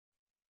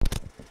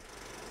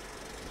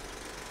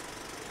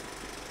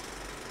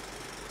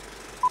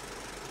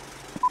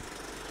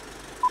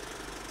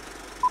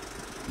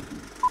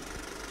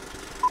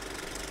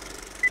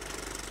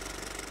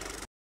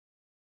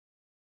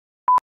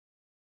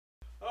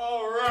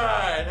All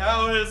right,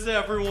 how is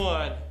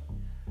everyone?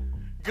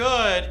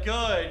 Good.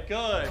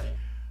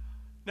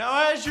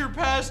 Now, as your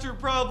pastor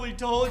probably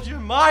told you,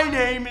 my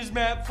name is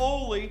Matt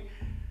Foley,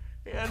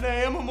 and I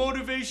am a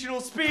motivational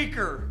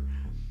speaker.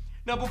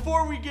 Now,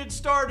 before we get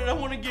started, I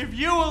want to give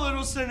you a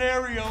little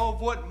scenario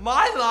of what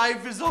my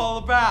life is all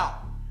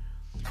about.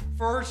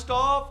 First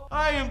off,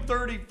 I am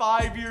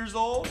 35 years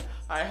old,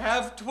 I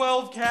have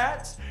 12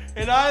 cats,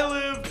 and I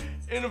live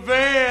in a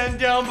van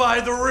down by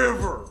the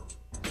river.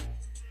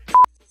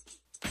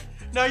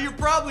 Now you're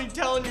probably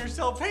telling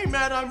yourself, hey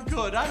Matt, I'm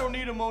good. I don't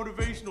need a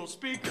motivational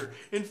speaker.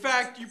 In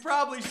fact, you're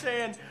probably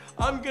saying,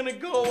 I'm gonna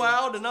go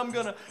out and I'm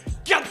gonna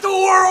get the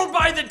world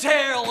by the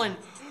tail and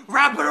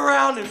wrap it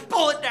around and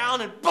pull it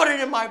down and put it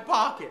in my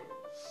pocket.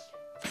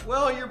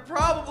 Well, you're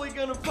probably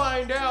gonna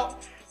find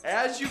out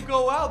as you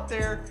go out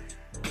there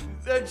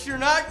that you're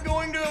not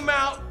going to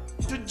amount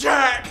to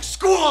jack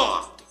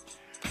squat.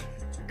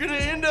 You're gonna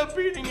end up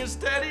eating a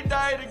steady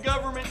diet of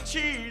government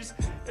cheese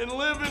and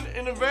living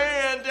in a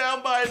van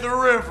down by the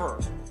river.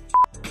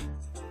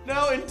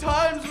 Now, in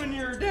times when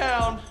you're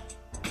down,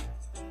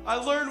 I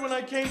learned when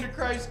I came to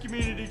Christ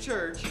Community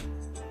Church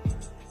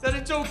that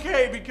it's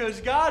okay because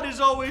God is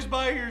always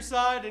by your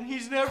side and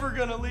He's never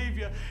gonna leave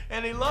you,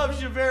 and He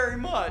loves you very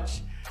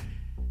much.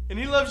 And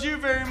He loves you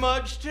very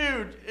much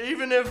too,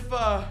 even if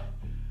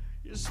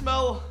you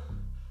smell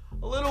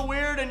a little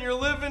weird and you're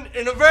living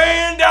in a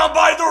van down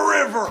by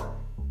the river.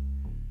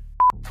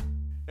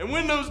 And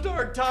when those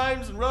dark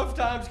times and rough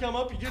times come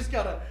up, you just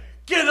gotta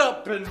get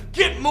up and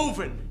get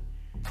moving.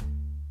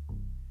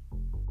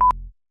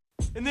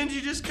 And then you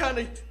just kind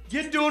of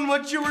get doing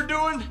what you were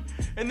doing,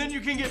 and then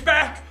you can get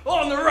back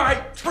on the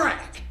right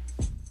track.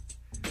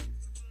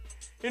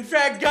 In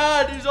fact,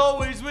 God is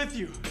always with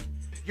you.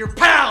 Your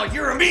pal,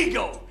 your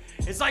amigo.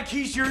 It's like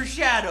He's your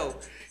shadow.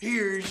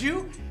 Here's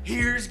you,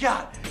 here's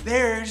God.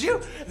 There's you,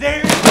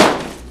 there's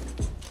God.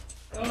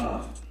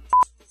 Ugh.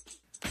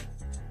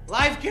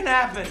 Life can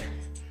happen,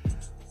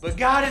 but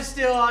God is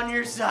still on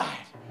your side.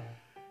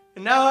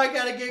 And now I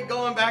gotta get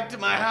going back to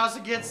my house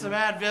and get some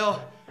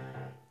Advil.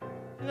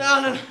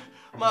 Down in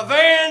my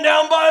van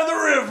down by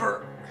the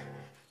river.